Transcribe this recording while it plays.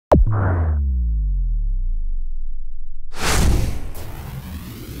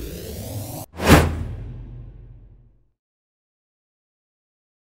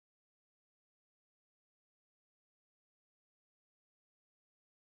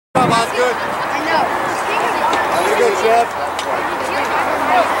That's good. I know. Very good, Chef.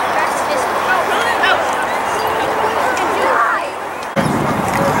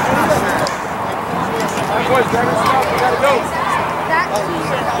 Boys, grab your stuff. We gotta go.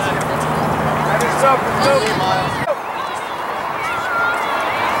 Grab your stuff. Let's go.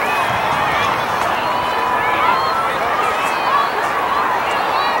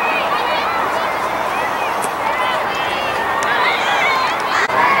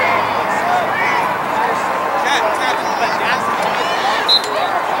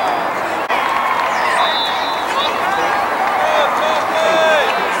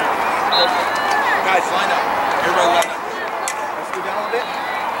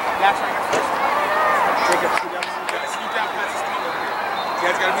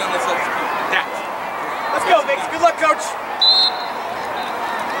 Let's go, Vicks. Good luck, coach.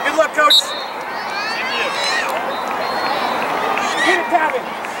 Good luck, coach. Get it, Tavin.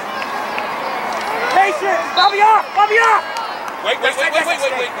 Patience. Bobby off. Bobby off. Wait. Finish that.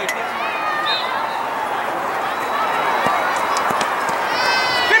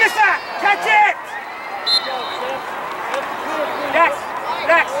 Catch it. Dex.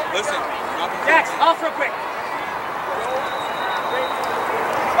 Listen. Dex, off real quick.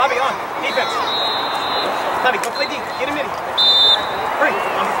 Bobby on. Defense. Bobby, go play deep. Get him in. Hurry.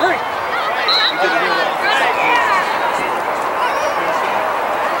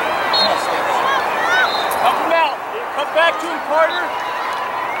 Help him out. Come back to him, Carter.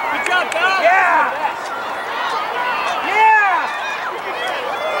 Good job, Dom. Yeah.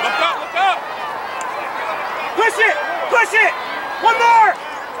 Look up. Push it. One more.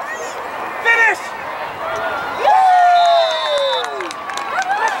 Finish.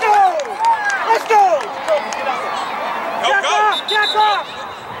 Let's go! Jack off!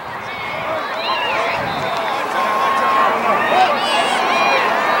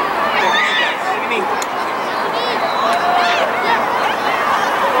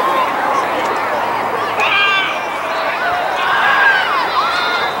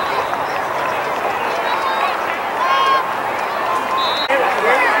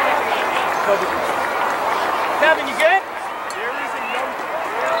 Kevin, you good?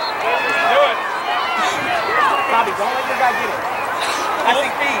 Bobby, don't let your guy get it. That's the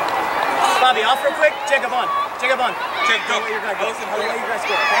feed. Bobby, off real quick. Jacob on. Jacob, go. Don't let your guy go. Don't let your guy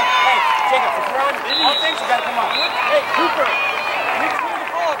score, okay? Hey, Jacob, if you're on offense, you gotta come on. Hey, Cooper. Reach through the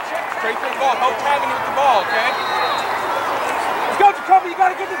ball. Straight through the ball. Hold Tavin with the ball, okay? Let's go, Jacoby. You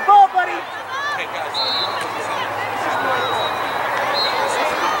gotta get this ball, buddy. Hey, guys.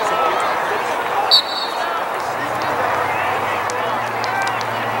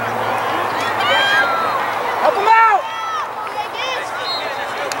 Help him out!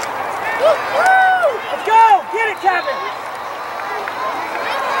 Let's go! Get it, Kevin!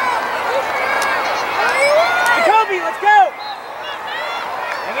 Jacoby, let's go!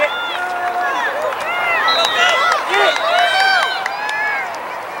 Hang it! Get it!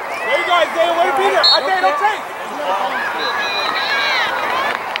 There you go, Isaiah. Way to be there! Isaiah, don't take!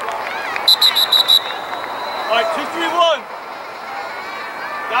 All right, 2-3-1.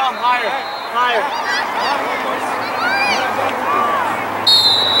 Down, higher.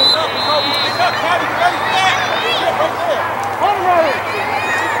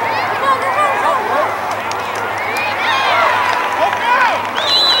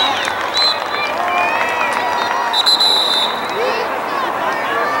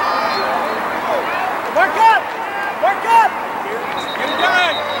 Work up! Get it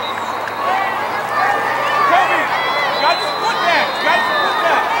done! Kobe, you got to split that!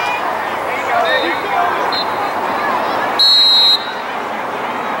 There you go.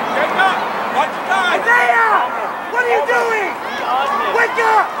 Wake up! Watch your time! Isaiah! What are you doing? Wake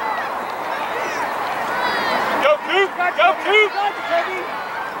up! Go, Coop! Good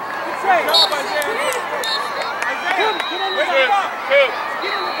save. Good job, Isaiah! Get in the Coop!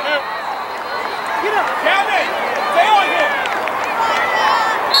 Get up! Kevin! Stay on him!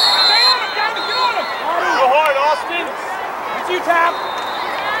 Kevin! Get on him! Go hard, Austin! It's you, Tab!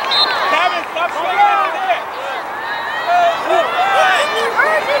 Kevin, stop swinging into it!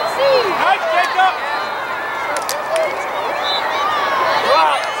 Urgency! Nice, Jacob!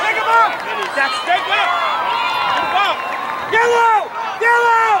 Take him up! That's Jacob! Good bump! Yellow!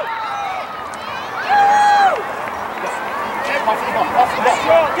 Off the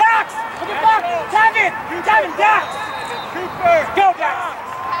ball. Dax! Look at back! Tavin! Dax! Cooper! Go,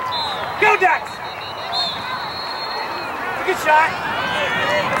 Dax! That's a good shot!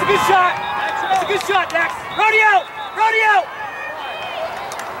 That's a good shot, Dax! Rodeo!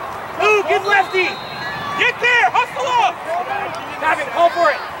 Ooh, good lefty! Get there! Hustle up! Tavin, call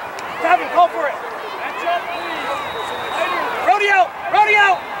for it!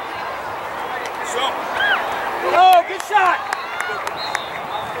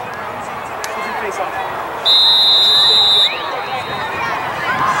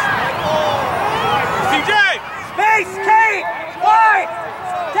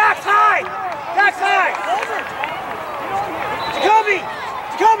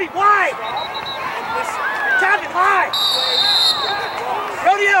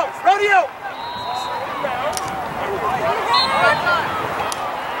 Rodeo!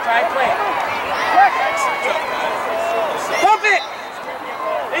 Try and play it. Bump it!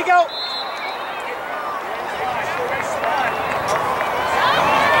 There you go.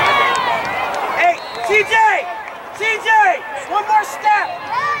 Hey, TJ! TJ! One more step!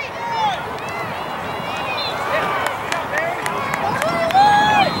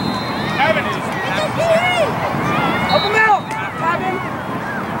 Help him out! Tavin!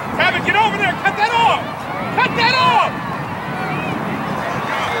 Tavin, get over there! Cut that off! Cut that off!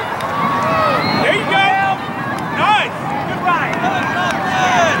 There you go! Nice! Good ride!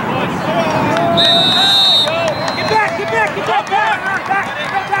 Get back! Get back! Get back! Back!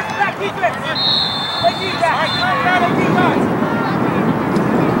 Defense! Play defense! Play defense!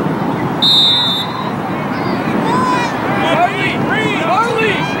 Charlie!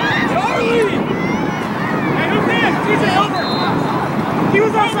 Charlie! Charlie! Hey, who's this? TJ over! He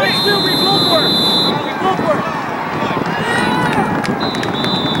was outside still, we blew for him!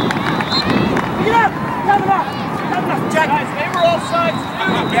 Pick it up! Count them up! Jack! Guys, they were all sides too!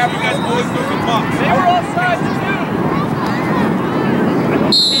 Yeah, you guys always move the puck. They were all sides too!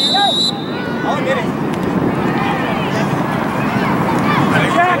 I'll admit it.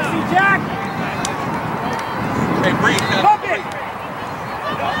 Jack! See Jack! Hey, breathe! Pump it!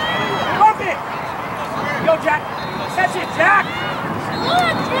 Pump it! Go, Jack! Catch it, Jack!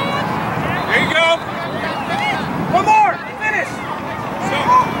 There you go! One more! Finish!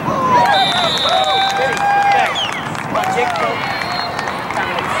 Come on, Jake, go.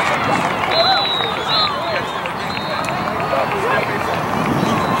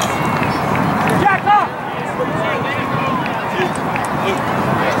 Jack, off!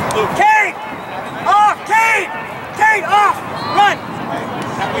 Kane! Off! Kane! Kane, off! Run!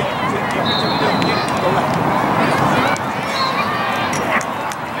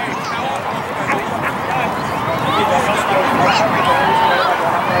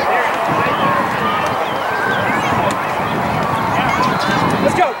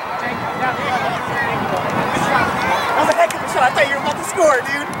 Let's go! That was a heck of a shot. I thought you were about to score,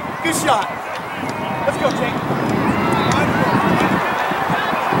 dude. Good shot. Let's go, Jake.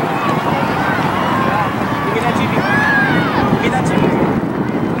 Get that TV. Get that TV.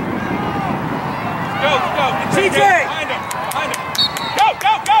 Go! TJ! Behind him! Go!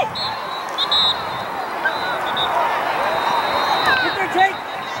 Get there, Jake.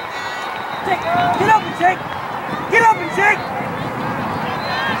 Jake, get up and Jake. Get up and Jake.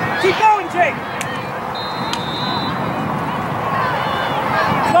 Keep going, Jake.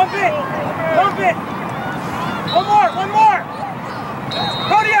 Bump it. Bump it. One more.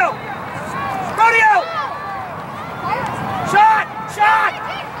 Rodeo. Shot.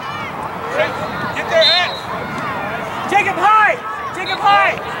 Get their ass! Jacob high.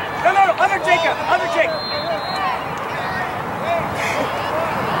 No, other Jacob.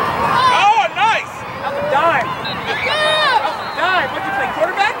 Oh, nice! That was a dime. What'd you play,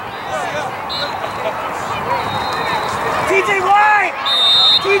 quarterback? TJ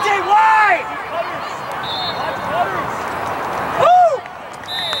wide! Woo!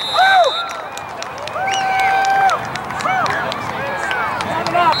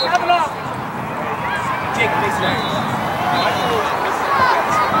 Have it off! Jake, face it.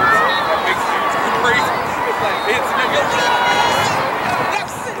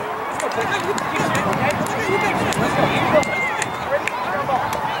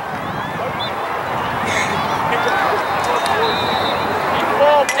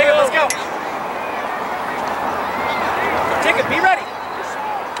 Jacob, let's go. Jacob, be ready.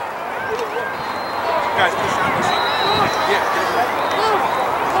 Guys, push on. Yeah.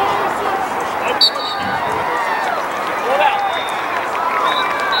 Hold out.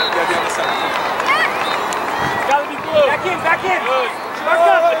 Yeah, be on the side. Gotta be blue. Back in. Good. Mark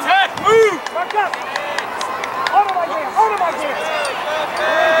up. Attack, move! Mark up. Auto my hand.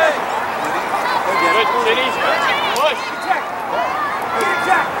 Good, City. Push. Check.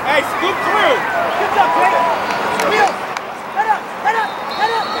 Jack. Hey, scoop through. Good job, Jake. Wheel. Head up.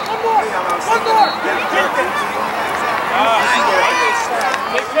 One more.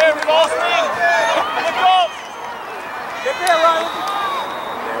 Take care, Boston. Good goal. Get there, Ryan.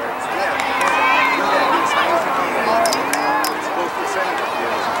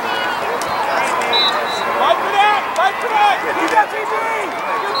 Fight for that. You got TJ.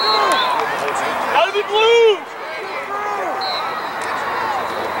 Gotta be blue.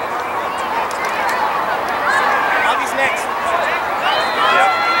 Albie's next.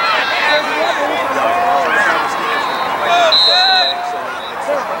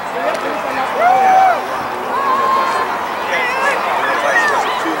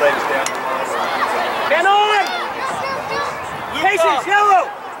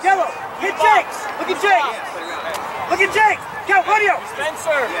 at Jake. Look at Jake. Go, radio.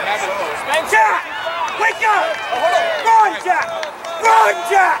 Spencer. Jack, wake up. Run, Jack. Run,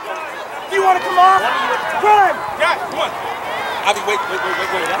 Jack. Do you want to come off? Run. Jack, come on. Abby, wait.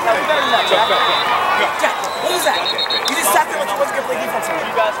 That's how we better than that, Jack. Jack, what was that? You just sat there like you wasn't going to play defense on me.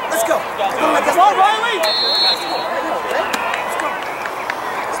 Let's go. Come on, Riley.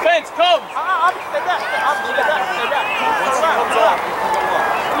 Spence, come. I'll stay back. Stay back. Once he comes off,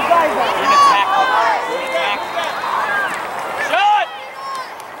 You guys are. we're in attack. Shot!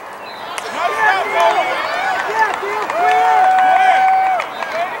 Nice shot, Cole. Yeah, dude, clear.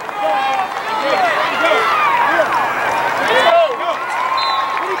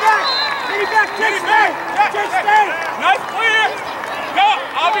 Get it back. Just stay. Nice clear. Go,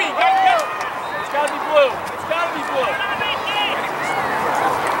 Abby. It's gotta be blue.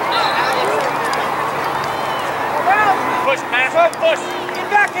 Push, pass, push. Get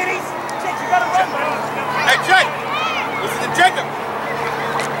back, kiddies. Jake, you gotta run, man. Hey, Jake. Listen to Jacob.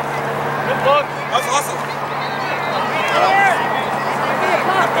 Good look. That's awesome. Come on.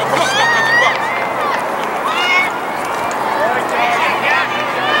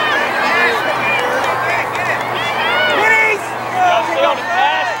 Kiddies. Stay on the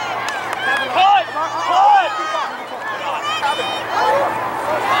pass. Cut.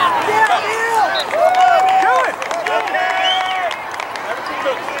 Yeah, Neil. Do it.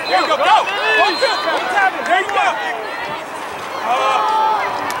 There you go. Go. There you go.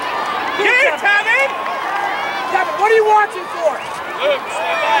 Get it, Tavin. Tavin, what are you watching for? Luke,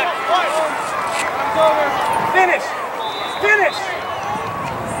 stay back. Finish.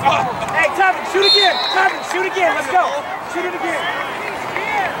 Hey, Tavin, shoot again. Let's go. Shoot it again.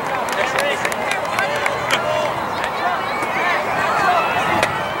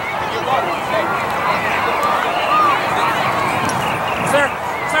 Sir,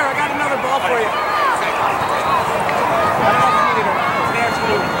 I got another ball for you. I don't know if you need it or not. It's there to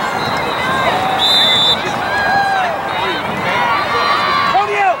move.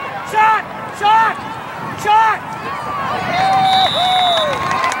 Romeo! Shot!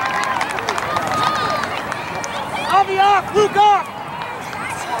 I'll be off! Luke off!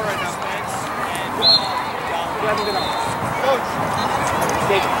 Who hasn't been off?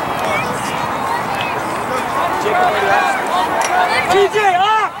 Jacob.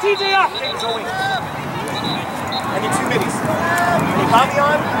 TJ off! Going. I need 2 minis. I need Bobby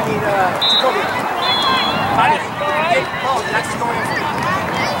on, I need Jacoby on. Bobby, oh, that's just going in for me.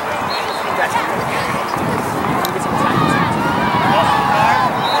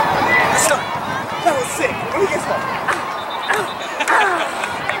 That was sick. Let me get some.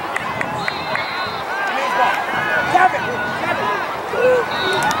 Kevin.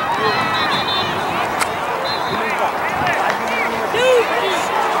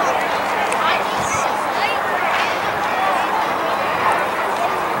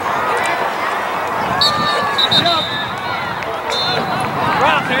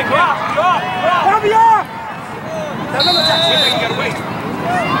 Drop. Bobby off! No, Jackson. You gotta wait.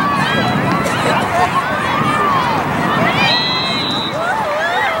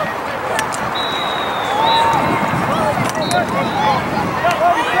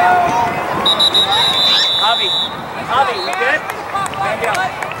 Javi, we good? Hang out.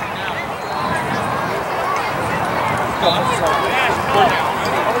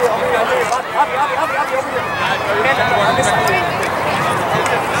 Javi, over here.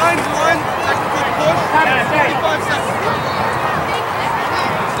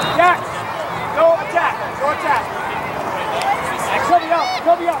 Jack, go attack.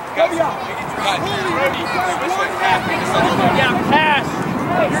 Go be up. Yeah, pass.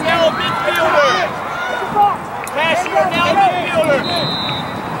 You're now a midfielder. Pass, you're now a midfielder.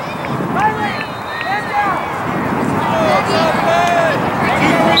 Riley, stand down. 2,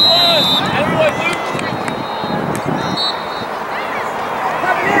 3, 1. Everyone, Luke.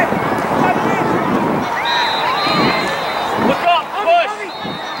 Coming in. Look up, push.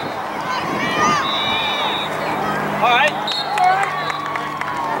 All right.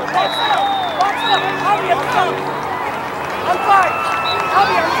 Box up. I'm fine. I'm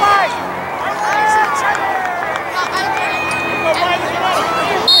fine.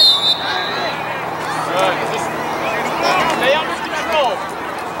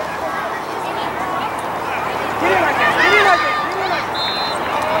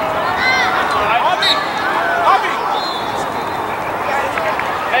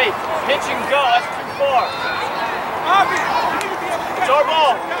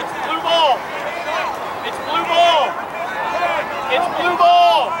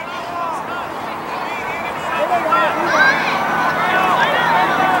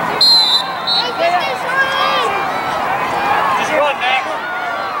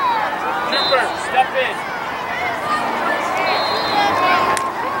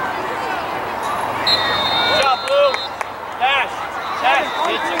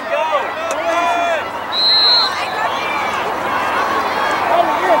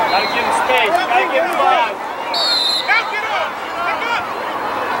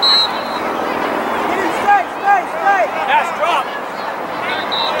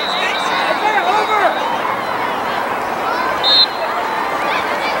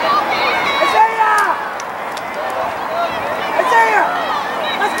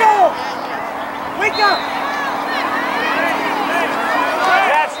 Jacob!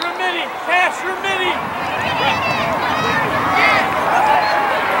 Cash remitting! Cash remitting!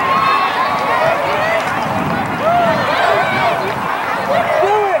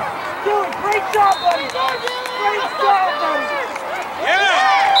 Do it! Great job, buddy! Great job, buddy! Yeah!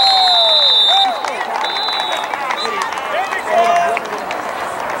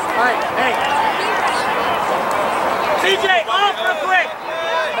 Alright, hey. TJ, off real quick!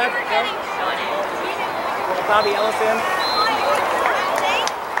 Bobby Ellison.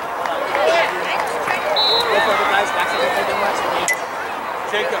 Both of the guys back to the much.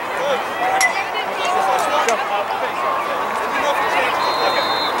 Jacob.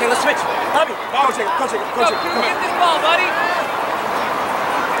 Okay, let's switch. Bobby, go Jacob, go Jacob, go Jacob. Get this ball, buddy.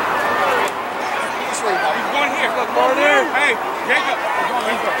 This way, Bobby. He's going here. Look, corner. Hey, Jacob.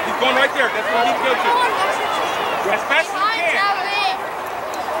 He's going right there. That's what he needs to go to. As fast as he can.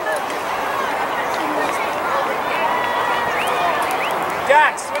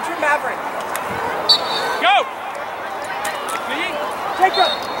 Dax, switch with Maverick. Go! See?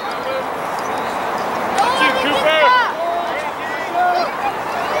 Jacob! Cooper!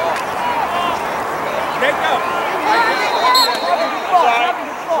 Jacob!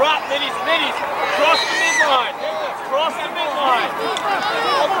 Drop, middies. Cross the midline. Cross the midline.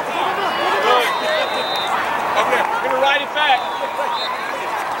 Good. Okay, we're gonna ride it back.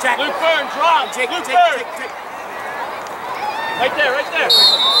 Jack. Luke Byrne, drop. Luke Byrne. Right there.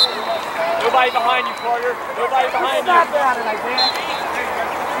 Nobody behind you, Carter. Nobody behind you.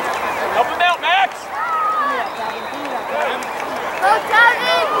 Help him out, Max. Go,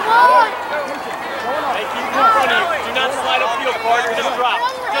 Tommy, come on! Hey, keep him in front of you. Do not slide upfield, Carter. Just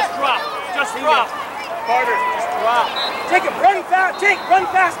drop. Carter, just drop. Jacob, run fast. Jake, run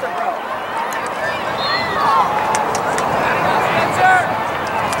faster, bro.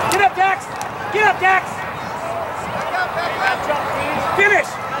 Get up, Dax. Finish.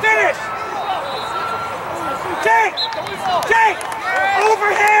 Jake.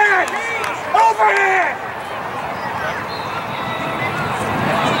 Overhand.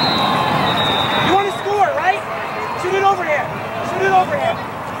 You want to score, right? Shoot it overhand.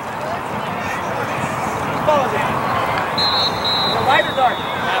 Follow it. Light or dark?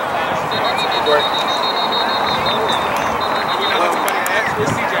 Good work. Where's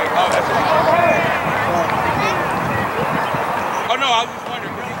CJ? Oh, that's right. Oh, no, I was just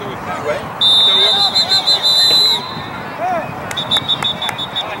wondering because he's always that way. So whoever's back in here.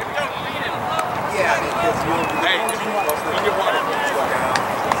 Here we go. Yeah, Hey, you get water.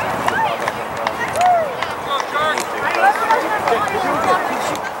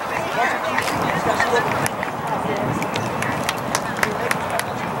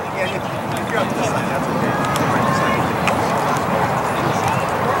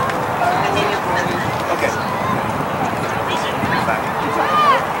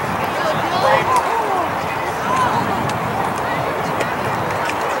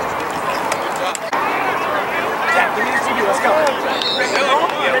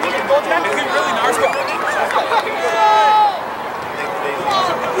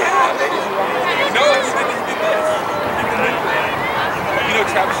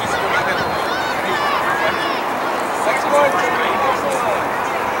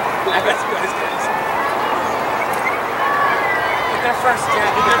 First, Jack.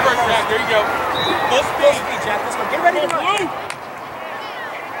 There you go. Full speed, Jack. Let's go. Get ready to run.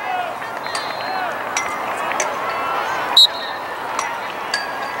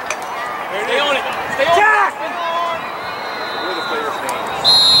 Stay on it. Jack! Where are the players' names?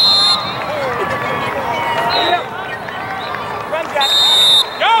 Run, Jack.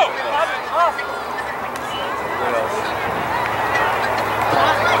 Go! Off. What else?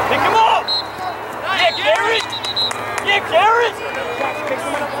 Pick him up! Yeah, Garrett! Garrett! Pick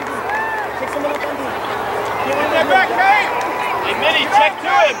someone up on D. Get back, hey! Hey, Minnie, check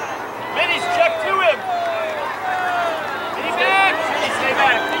to him! Minnie's check to him! Minnie back! Minnie, stay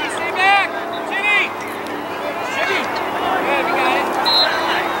back! Minnie, stay back! Minnie! Minnie! Good, we got it.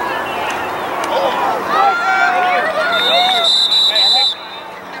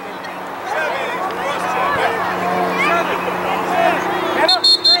 Get up,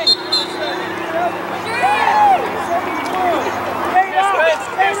 string!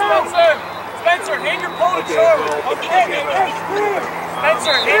 Spencer, hand your pole to Charlie. Okay,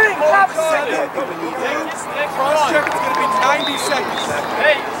 Spencer, hand your pole to Charlie. Cross-check, it's going to be 90 seconds.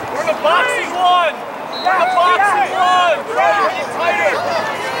 Hey, we're in a boxing one. Charlie, we're getting tighter.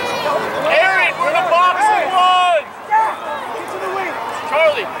 Aaron, we're in a boxing one. Get to the wing.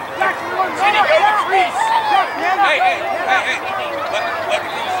 Charlie, Jenny, go to the crease. Hey.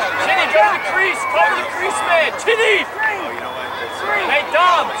 Jenny, go to the crease. Cover the crease, man. Chinny. Oh, you know what? Hey,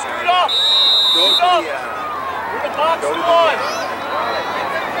 Dom. Scoot up. Scoot up. We're the box one.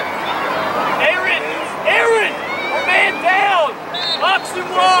 Aaron. Aaron. Our man down. Box and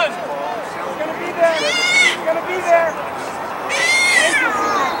one. He's gonna be there. He's gonna be there.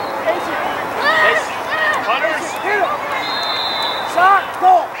 Hunters. Hit him. Shot.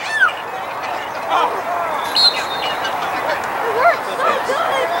 Goal.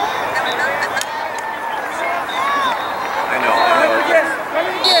 I know. Run it again.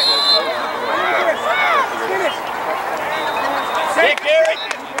 Finish. Hey, Gary.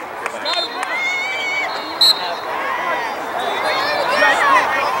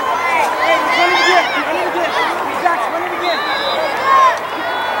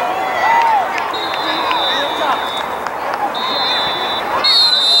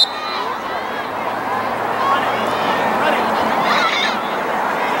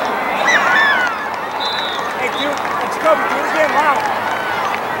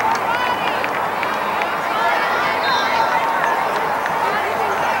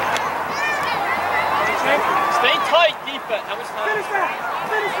 Stay tight, defense. That was time. Finish that.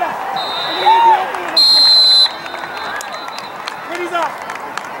 Pretty's up.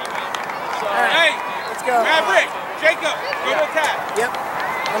 Hey, let's go. Maverick, Jacob, go to attack. Yep.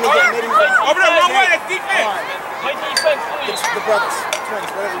 Let me get maybe Over there, wrong way, that's defense. Play defense, please. It's the brothers, twins,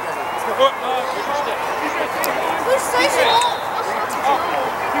 whatever you guys are. Let's go. Who's facing off?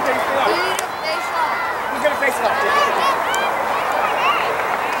 Who's gonna face it off?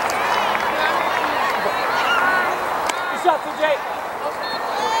 Good shot, TJ.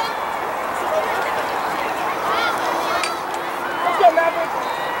 Let's go, Maverick.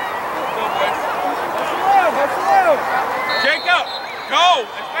 Jacob, go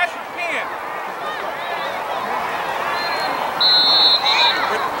as fast as you can.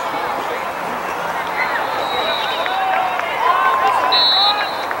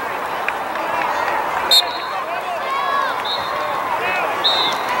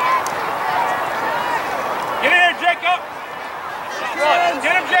 Get in there, Jacob.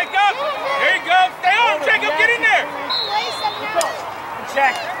 Get him, Jacob. There you go. Stay on, Jacob. Get in there. Good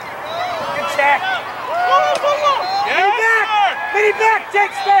check. Good check. Mini back,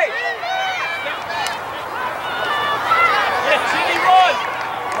 take space. Yeah, Chinny, run.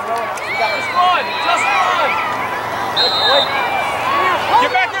 Just run. Just run.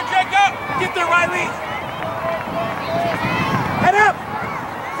 Get back there, Jacob. Get there, Riley. Head up.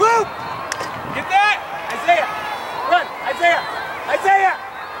 Whoop. Get that. Isaiah. Run. Isaiah.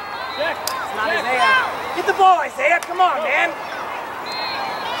 Check. It's not Isaiah. Get the ball, Isaiah. Come on, man.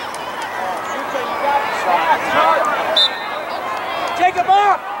 Jacob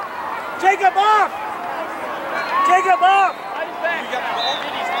off! Jacob off! Jacob off! Right it back.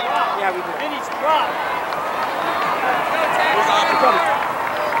 Vinny's drop. Yeah, we do. Vinny's drop.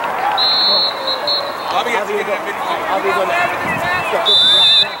 I'll be going to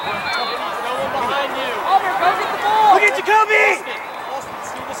No one behind you. Look at Jacoby! Austin,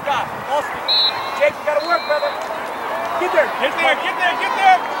 see this guy. Austin. Jake, you gotta work, brother. Get there. Get there.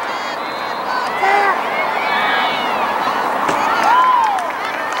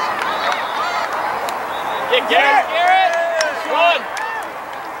 Yeah, Garrett. Run.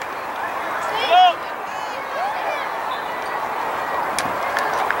 Go.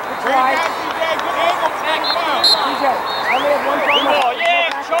 Try. Good angle. TJ, I only have one Come problem. on, yeah,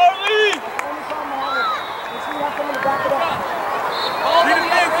 Charlie. Get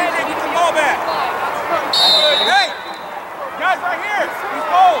him in, TJ. Get the ball back. Hey, guys, right here. He's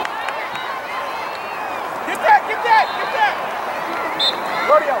cold. Get that.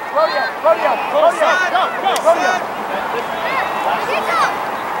 Rodeo.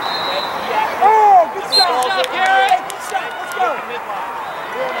 Oh, good shot, Garrett. Good shot. Let's go.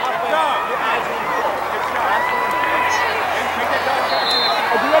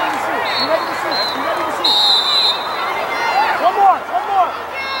 You ready to shoot? One more.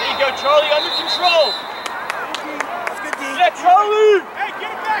 There you go, Charlie, under control. That's good, D. Yeah, Charlie. Hey,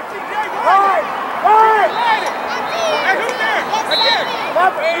 get it back, TJ. Ride it. Hey, who's there? Right there.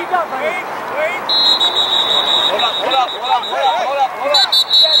 Wait. Hold up.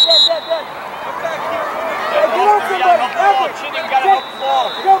 Dead. Hey, get on somebody. Everett. Chinny, we got to help the ball.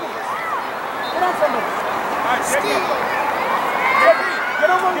 Jacoby. Get on somebody. All right, Steve. Get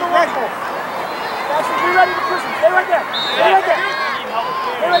over the rifle. Be ready to push him. Stay right there. We need help there.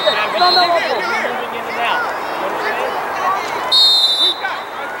 Get on that rifle. Moving in and out.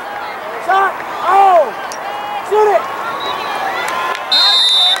 Shot. Oh. Shoot it.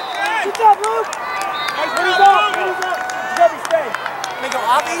 Good job, Luke. Put his up. Jacoby, stay. Let me go,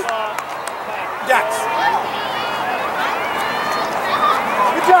 Avi. Dex.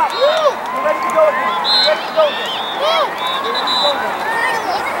 Good job. You're ready to go again. You're ready to go again. You're ready to go again.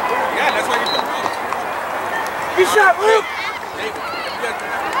 Yeah, that's why you're doing it. Good shot, Luke. David, you guys can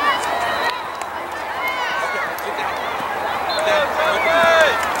okay, get down.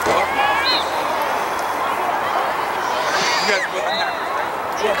 Okay. You guys both in there.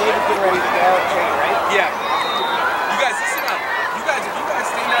 Yeah, David's getting ready to go. Right? Yeah. You guys, listen up. You guys, if you guys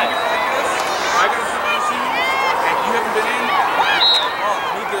stay down here like this, I gotta come in and see you, and you haven't been in, oh,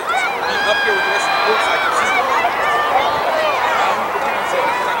 you need to be up here with the rest of the groups like this.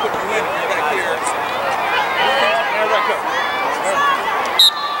 I put you in, you're back here. All right, go.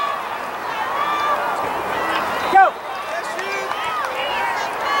 Go.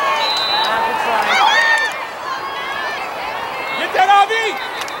 Get that, Avi!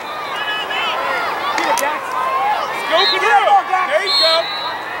 Get it, Dax. Scope it out! There you go!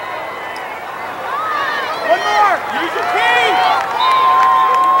 One more. Use your key!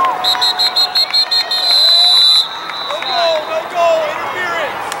 No goal,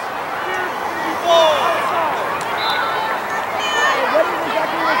 interference! Ball! What is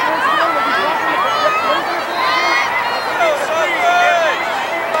exactly what you're doing?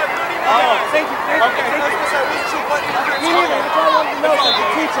 Oh, thank you. Okay, me neither. That's all I wanted to know so I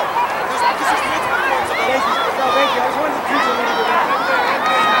could teach him. Thank you. No, thank you. I just wanted to teach him a little bit.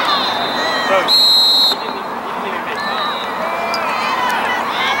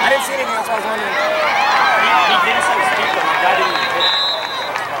 I didn't see anything, that's why I was wondering. He did some speed, but my guy didn't even hit it.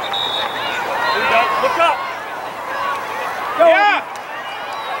 There you go. Look up! Go. Yeah!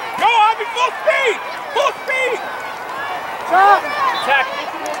 Go, Avi! Full speed! Full speed! Stop. Attack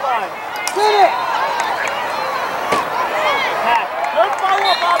into the line. Get it. Attack. Don't follow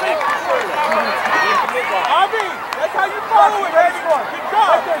up, Avi! Avi! That's how you follow it, baby! Good job!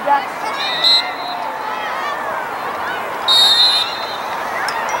 Right there, Dax.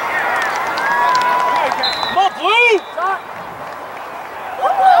 Come on, Blue! Stop.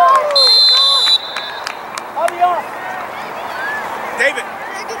 I'll be off. David!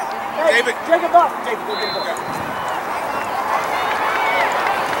 Hey, David. Jacob up. Jacob, go get him. Okay.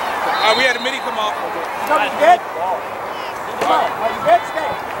 We had a mini come off. Come, you good? Come on. Are you good? Stay.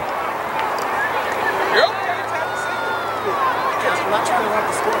 You're okay. I'm not trying to run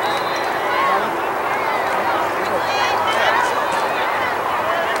the score.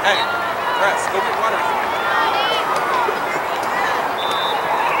 Hey, press. Go get water.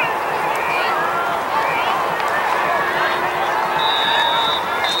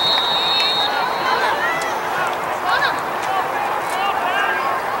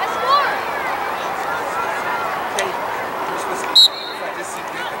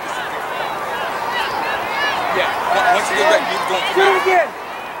 Yeah, once you get back, you're going Shoot it again.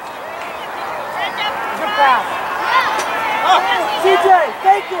 Good pass. CJ,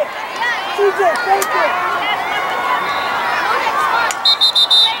 fake it. CJ, fake it.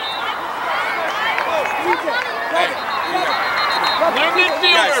 CJ, Hey, Blue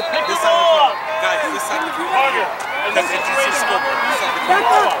midfielder, pick the ball up. Guys, this side of the harder. And this situation over. back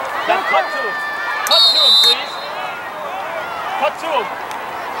up. Now cut to him. Cut to him, please. Cut to him.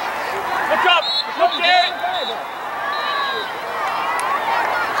 Look up. Look Jared.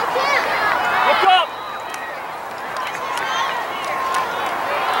 Look up.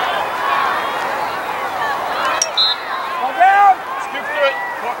 Ball down. Scoop through it.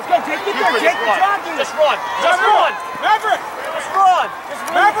 Let's go, Jake. Get there, Jake. Good job, dude. Just run. Just run. Maverick. Just run. Just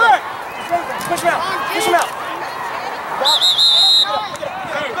Maverick. Push him out. Push him out.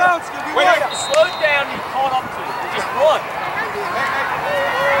 Wait, slow it down and you caught up to it. Just run.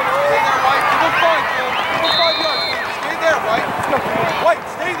 Stay there, White. White,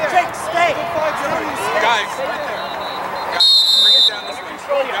 stay there. Jake, stay. Guys, bring it down this way.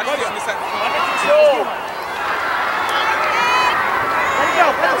 Guys, get on this side. Under control. Let it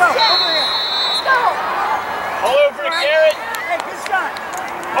go. Let it go. Over here. Let's go. All over it, Garrett. Hey, good shot.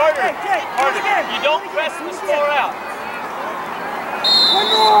 Harder. Hey, Jake, do it Harder. again. You don't press this far out. One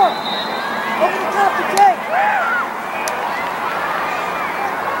more. Over the top to Jake.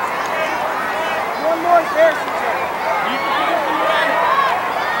 One more is there, CJ.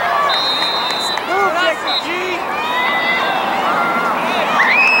 Move, Jake.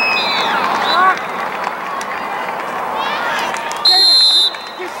 Stop. David,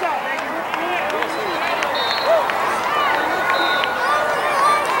 good shot, baby.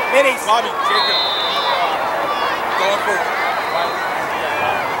 Minis. Bobby, Jacob. Going forward.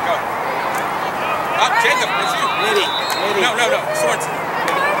 Go. Jacob, it's you. Midi. No. Sorensen.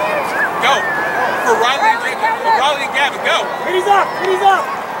 Go. For Riley and Jacob. For Riley and Gavin, go. Minis up. Minis up.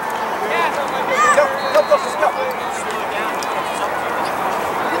 Just go.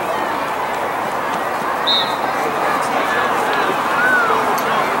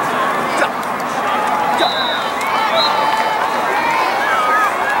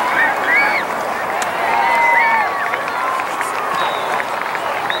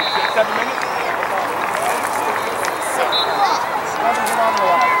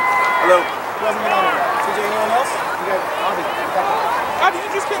 Hello. Who hasn't been on it? TJ, anyone else? You got Avi. Avi, you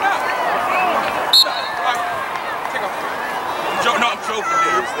just came out. Take off. No, I'm joking,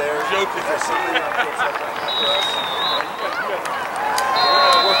 dude. There. Joking. There's somebody on the outside right now for us.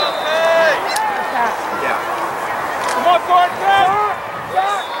 Yeah. Come on, Gordon.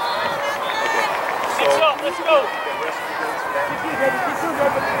 Let's go.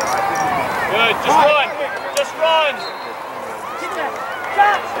 Good. Just run. Just run.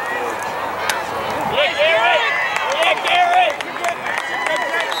 Yeah, Garrett. Yeah, Garrett.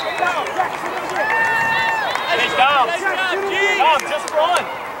 Hey, Dom. Dom, just run.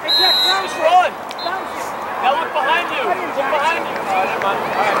 Just run. Now look behind you. Look behind you.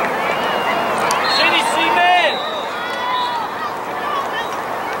 City C-man.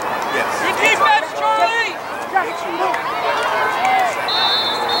 Yes. Good defense, Charlie.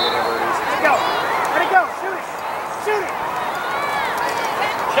 Let it go. Shoot it. Shoot it.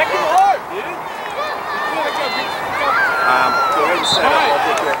 Check him hard, dude. Go ahead and set up. I'll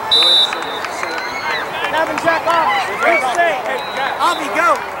take care. Go ahead and set up. Have him jack off. Good stay. Avi,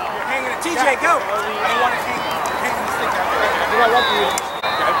 go. You're hanging it. TJ, go. I don't want to hang the stick out there. Do I want you?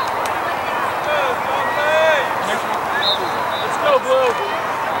 Let's go, Blue.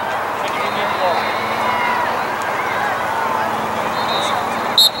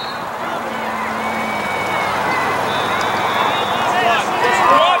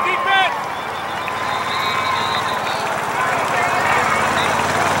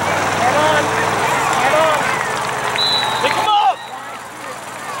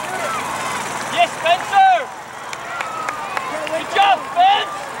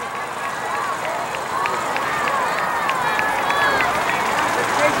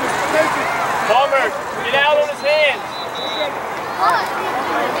 Palmer, get out on his hands.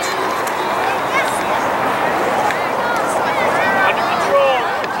 Under control.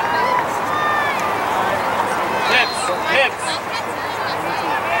 Hips, hips.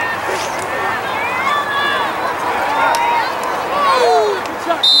 Good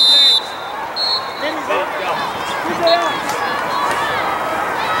shot, TJ.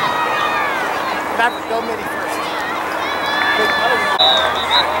 Maverick, go midi first.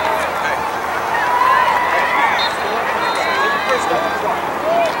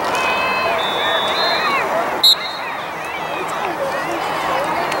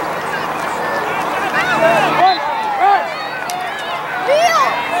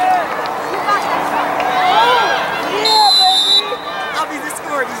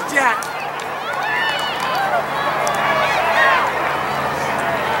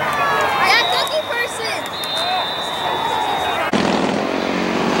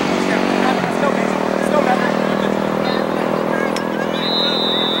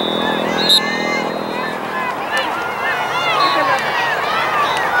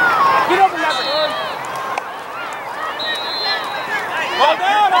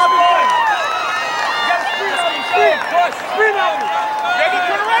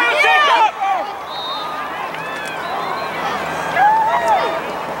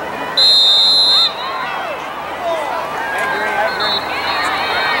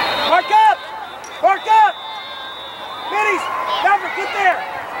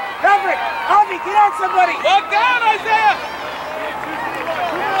 Get on somebody! Log down, Isaiah!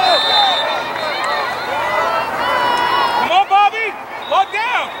 Come on, Bobby! Log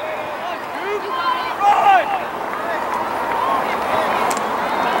down! Run!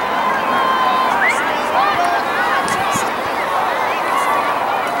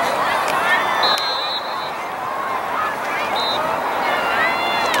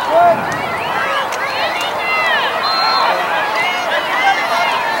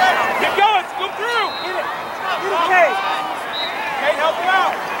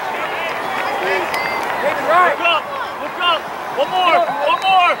 Right. Look up! Look up! One more! One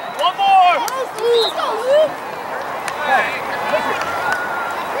more! One more! Let's go, Luke! Hey, listen.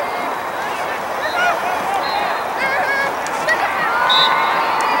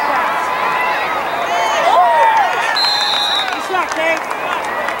 Good shot, Kate!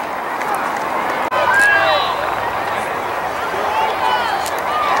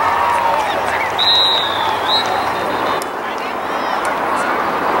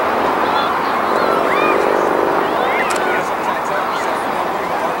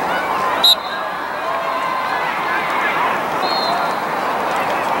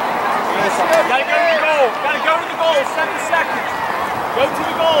 goal, 7 seconds. Go to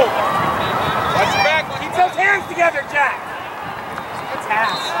the goal. Watch your back. Keep those hands together, Jack. Good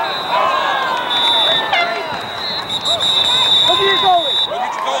pass. Look at your goalie. Look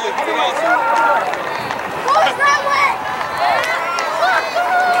at your goalie. Put it on. Goalie's that way!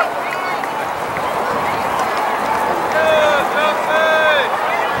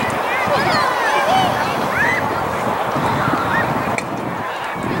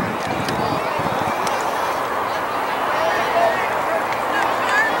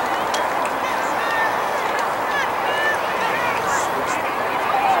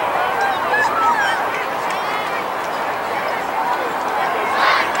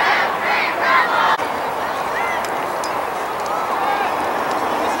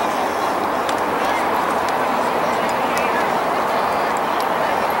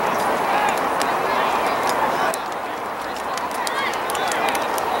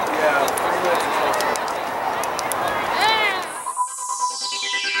 Yeah, pretty much.